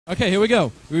Okay, here we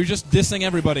go. We were just dissing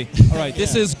everybody. All right,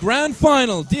 this is Grand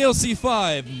Final, DoC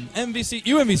 5,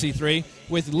 UMvC3,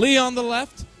 with Lee on the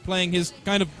left, playing his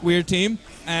kind of weird team,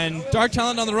 and Dark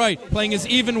Talant on the right, playing his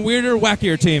even weirder,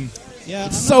 wackier team. Yeah,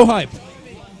 it's so hype.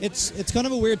 It's kind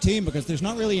of a weird team because there's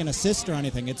not really an assist or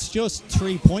anything. It's just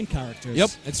 3-point characters. Yep,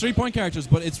 it's 3-point characters,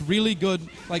 but it's really good.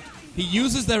 Like, he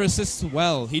uses their assists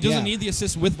well. He doesn't need the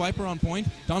assist with Viper on point.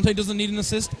 Dante doesn't need an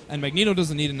assist, and Magneto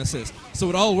doesn't need an assist. So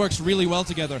it all works really well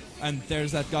together. And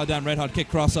there's that goddamn red hot kick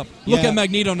cross up. Look at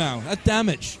Magneto now. That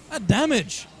damage. That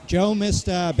damage. Joe missed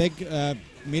a big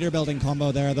meter building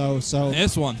combo there, though. So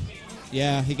this one.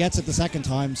 Yeah, he gets it the second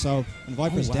time. So and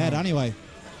Viper's dead anyway.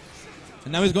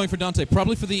 And now he's going for Dante.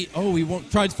 Probably for the... Oh, he won't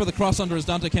tried for the cross under as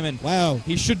Dante came in. Wow.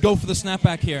 He should go for the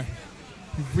snapback here.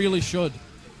 He really should.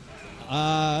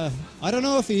 I don't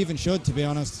know if he even should, to be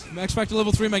honest. X Factor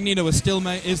level 3 Magneto is still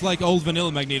is like old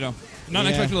vanilla Magneto. Not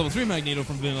X Factor level 3 Magneto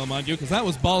from vanilla, mind you, because that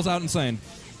was balls out insane.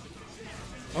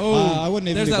 Oh, I wouldn't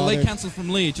even there's be that bothered. late cancel from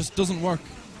Lee. It just doesn't work.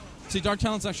 See, Dark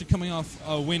Talent's actually coming off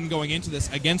a win going into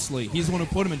this against Lee. He's the one who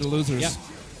put him into losers. Yep.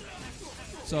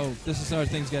 So this is how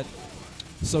things get.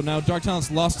 So now Dark Talent's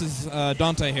lost his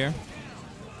Dante here.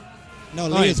 No,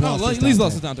 Lee's lost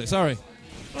his Dante. Sorry.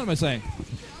 What am I saying?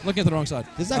 Looking at the wrong side.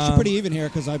 This is actually pretty even here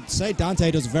because I'd say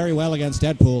Dante does very well against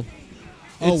Deadpool.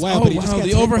 Oh, wow. Oh, but he just gets the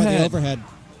hit by overhead. the overhead.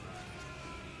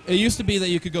 It used to be that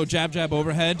you could go jab, jab,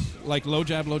 overhead, like low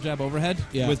jab, overhead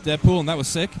with Deadpool, and that was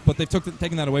sick, but they've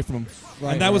taken that away from him.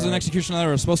 Right, and that was an execution error.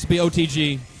 It was supposed to be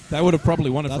OTG. That would have probably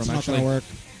won it for him, That's actually. not going to work.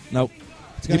 Nope.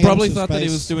 He probably thought that he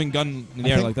was doing gun in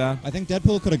the air like that. I think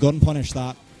Deadpool could have gun punished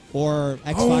that. Or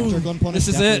X Factor gun punished. This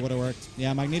is definitely it. would have worked.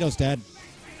 Yeah, Magneto's dead.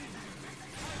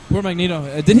 Poor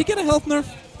Magneto. Did he get a health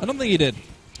nerf? I don't think he did.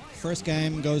 First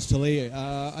game goes to Lee.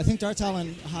 I think Dark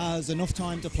Talent has enough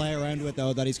time to play around with,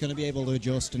 though, that he's going to be able to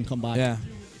adjust and come back. Yeah.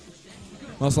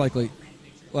 Most likely.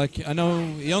 Like, I know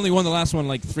he only won the last one,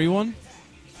 like, 3-1?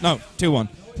 No, 2-1.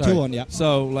 2-1, yeah.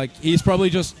 So, like, he's probably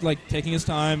just, like, taking his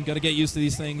time, got to get used to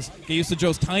these things, get used to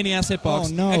Joe's tiny-ass hitbox.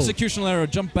 Oh, no. Executional error,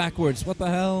 jump backwards. What the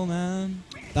hell, man?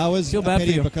 That was Feel a bad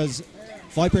pity for you. because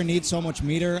Viper needs so much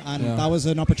meter, and that was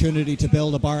an opportunity to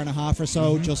build a bar and a half or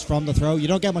so just from the throw. You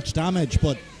don't get much damage,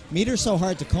 but meter's so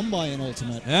hard to come by in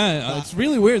Ultimate. Yeah, it's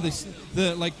really weird.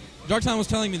 Dark Talent was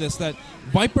telling me this, that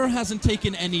Viper hasn't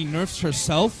taken any nerfs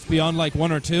herself beyond like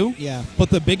 1 or 2. Yeah.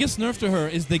 But the biggest nerf to her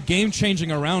is the game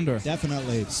changing around her.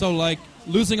 Definitely. So like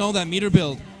losing all that meter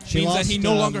build means that he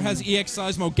no longer has EX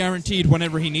Seismo guaranteed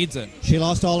whenever he needs it. She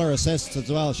lost all her assists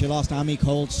as well. She lost Ami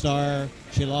Cold Star.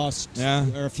 She lost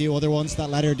or a few other ones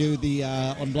that let her do the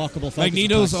unblockable focus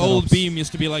Magneto's attack old setups. beam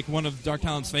used to be like one of Dark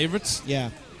Talent's favorites. Yeah.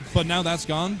 But now that's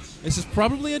gone. This is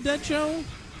probably a dead Joe,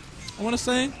 I want to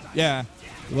say. Yeah.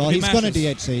 Well, he's going to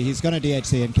DHC. He's going to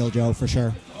DHC and kill Joe for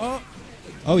sure.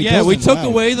 Oh, he yeah, doesn't. we took Wow.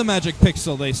 away the magic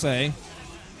pixel, they say.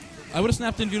 I would have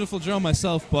snapped in Viewtiful Joe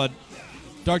myself, but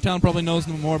Dark Talent probably knows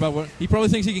more about what... He probably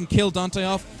thinks he can kill Dante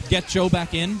off, get Joe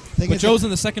back in, but Joe's in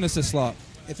the second assist slot.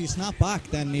 If you snap back,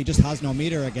 then he just has no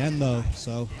meter again, though.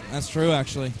 So that's true,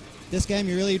 actually. This game,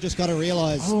 you really just got to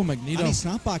realize... Oh, Magneto. Any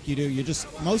snapback you do, you just...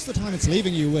 Most of the time, it's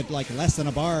leaving you with, like, less than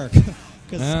a bar.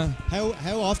 Because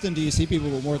how often do you see people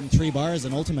with more than 3 bars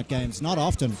in Ultimate games? Not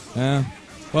often. Yeah.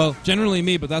 Well, generally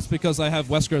me, but that's because I have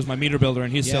Wesker as my meter builder,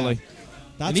 and he's silly.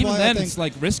 And even then, it's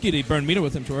like risky to burn meter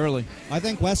with him too early. I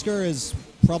think Wesker is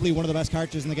probably one of the best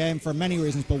characters in the game for many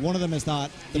reasons, but one of them is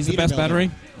that he's the best battery.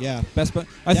 Yeah, best.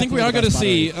 I think we are going to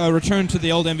see a return to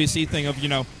the old MVC thing of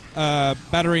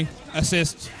battery,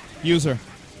 assist, user,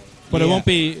 but it won't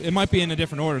be. It might be in a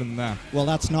different order than that. Well,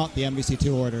 that's not the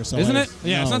MVC2 order, so isn't it?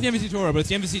 Yeah, it's not the MVC2 order, but it's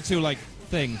the MVC2 like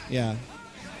thing. Yeah.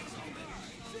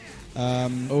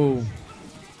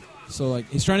 So like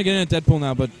he's trying to get in at Deadpool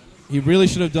now, but he really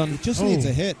should have done. He just needs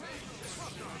a hit.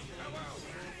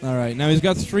 All right, now he's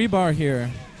got 3 bar here,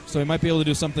 so he might be able to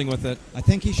do something with it. I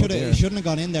think he should. He shouldn't have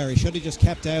gone in there. He should have just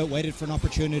kept out, waited for an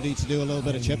opportunity to do a little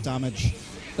bit of chip damage.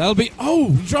 That'll be.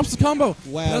 Oh, he drops the combo.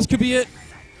 Wow, that could be it.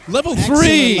 Level Excellent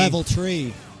 3. Level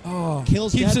 3. Oh,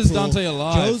 kills keeps Deadpool. his Dante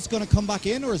alive. Joe's going to come back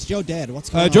in, or is Joe dead? What's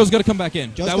going on? Joe's got to come back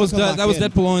in. Joe's that was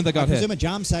Deadpool only that got hit. I presume a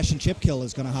jam session chip kill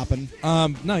is going to happen.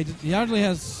 No, he hardly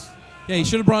has. Yeah, he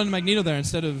should have brought in Magneto there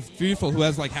instead of Viewtiful, who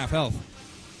has like half health.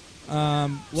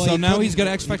 So now he's got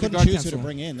X Factor guard choose cancel. who to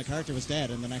bring in. The character was dead,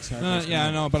 and the next character. Yeah,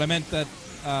 I know, but I meant that.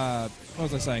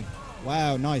 What was I saying?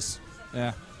 Wow, nice.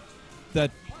 Yeah, that.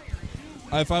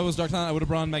 If I was Dark Talent, I would have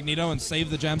brought in Magneto and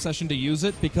saved the jam session to use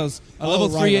it because a level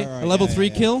 3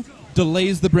 kill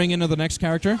delays the bring in of the next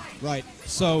character. Right.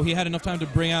 So he had enough time to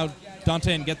bring out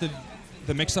Dante and get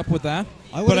the mix up with that.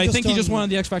 But I think he just wanted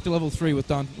the X Factor level 3 with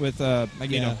Magneto.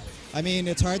 Yeah. I mean,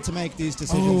 it's hard to make these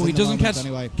decisions. Oh, he in the doesn't moment catch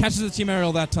anyway. catches the team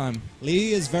aerial that time.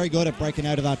 Lee is very good at breaking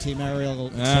out of that team aerial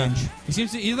exchange. He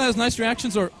seems to either has nice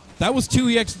reactions or that was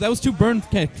two burn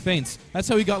feints. That's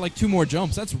how he got like 2 more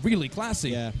jumps. That's really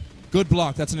classy. Yeah. Good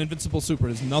block. That's an invincible super.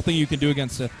 There's nothing you can do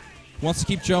against it. Wants to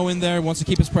keep Joe in there. Wants to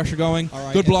keep his pressure going. All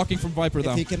right, Good blocking from Viper,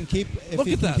 though. If he can keep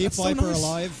Viper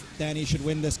alive, then he should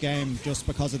win this game just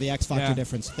because of the X Factor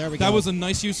difference. There we go. That was a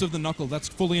nice use of the knuckle. That's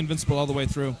fully invincible all the way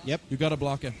through. Yep. You got to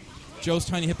block it. Joe's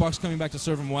tiny hitbox coming back to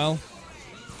serve him well.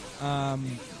 All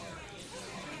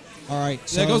right.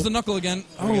 So there goes the knuckle again.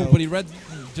 Oh, but he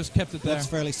just kept it there. That's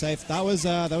fairly safe. That was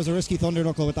a risky thunder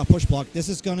knuckle with that push block. This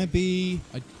is going to be.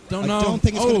 I don't know. I don't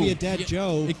think it's going to be a dead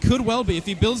Joe. It could well be if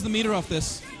he builds the meter off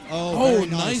this. Oh, very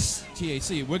nice.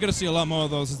 TAC. We're going to see a lot more of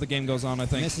those as the game goes on, I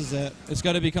think. Misses it. It's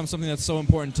got to become something that's so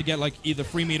important to get like either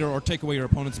free meter or take away your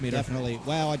opponent's meter. Definitely.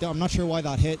 Wow, I'm not sure why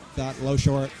that hit that low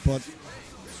short, but...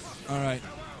 All right.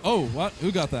 Oh, what?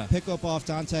 Who got that? Pick up off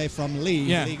Dante from Lee.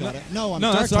 Yeah. Lee got it. No,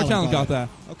 that's Dark Talant got that.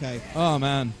 Okay. Oh,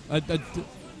 man.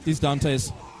 These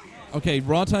Dantes. Okay,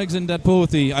 raw tags in Deadpool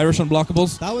with the Irish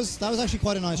unblockables. That was actually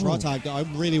quite a nice raw tag. I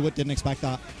really didn't expect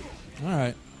that.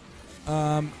 All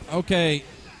right. Okay.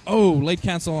 Oh, late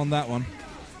cancel on that one.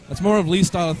 That's more of Lee's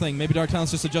style of thing. Maybe Dark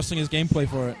Talent's just adjusting his gameplay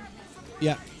for it.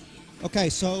 Yeah. Okay,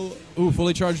 so... Ooh,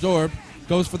 fully charged orb.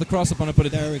 Goes for the cross-up on it,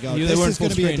 but there we go. They this weren't is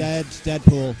going to be a dead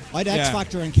Deadpool. I'd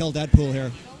X-Factor and kill Deadpool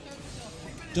here.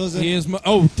 Does it? He is...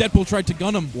 Deadpool tried to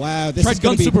gun him. Wow, this is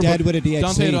going to be dead with a DHC.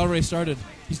 Dante had already started.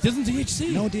 He doesn't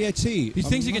DHC. No DHC. He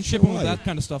thinks he can ship him with that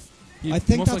kind of stuff. I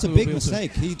think that's a big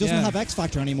mistake. He doesn't have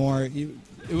X-Factor anymore.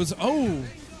 It was... Oh,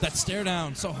 that stare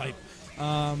down. So hype.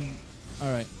 All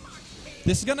right.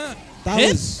 This is gonna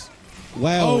hit?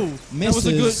 Wow.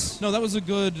 Misses. That was a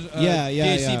good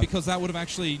DAC because that would have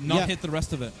actually not hit the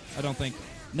rest of it, I don't think.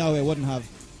 No, it wouldn't have.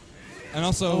 And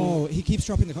also he keeps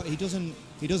dropping the he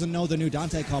doesn't know the new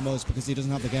Dante combos because he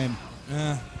doesn't have the game.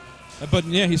 But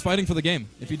yeah, he's fighting for the game.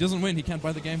 If he doesn't win, he can't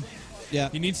buy the game. Yeah.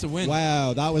 He needs to win.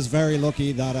 Wow, that was very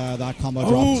lucky that that combo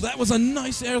dropped. Oh, that was a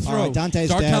nice air throw. Right, Dante's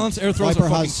Dark dead. Talent's air throws are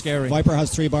fucking scary. Viper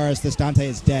has 3 bars. This Dante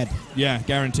is dead. Yeah,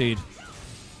 guaranteed.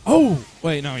 Oh!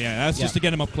 Wait, no, that's just to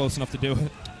get him up close enough to do it.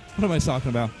 What am I talking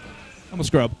about? I'm a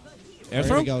scrub. Air throw?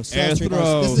 There we go. Air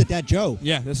throw. This is a dead Joe.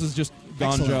 Yeah, this is just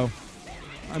gone Excellent. Joe.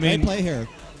 I mean, great play here.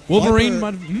 Wolverine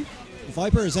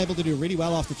Viper is able to do really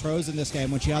well off the throws in this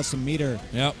game when she has some meter.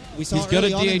 Yep. We saw He's good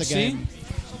at early on in the game.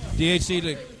 DHC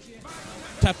to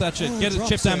tap that shit. Get his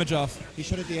chip damage off. He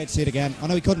should have DHC'd again. Oh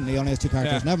no, he couldn't. He only has 2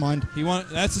 characters. Never mind.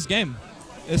 That's his game.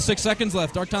 There's 6 seconds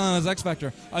left. Dark Talent has X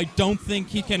Factor. I don't think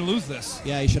he can lose this.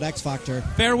 Yeah, he should X Factor.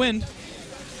 Fair wind.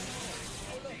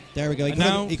 There we go.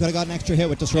 He could have got an extra hit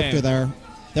with Disruptor there.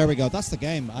 There we go. That's the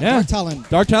game. Yeah.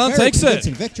 Dark Talent takes it.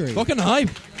 Victory. Fucking hype.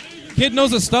 Kid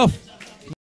knows his stuff.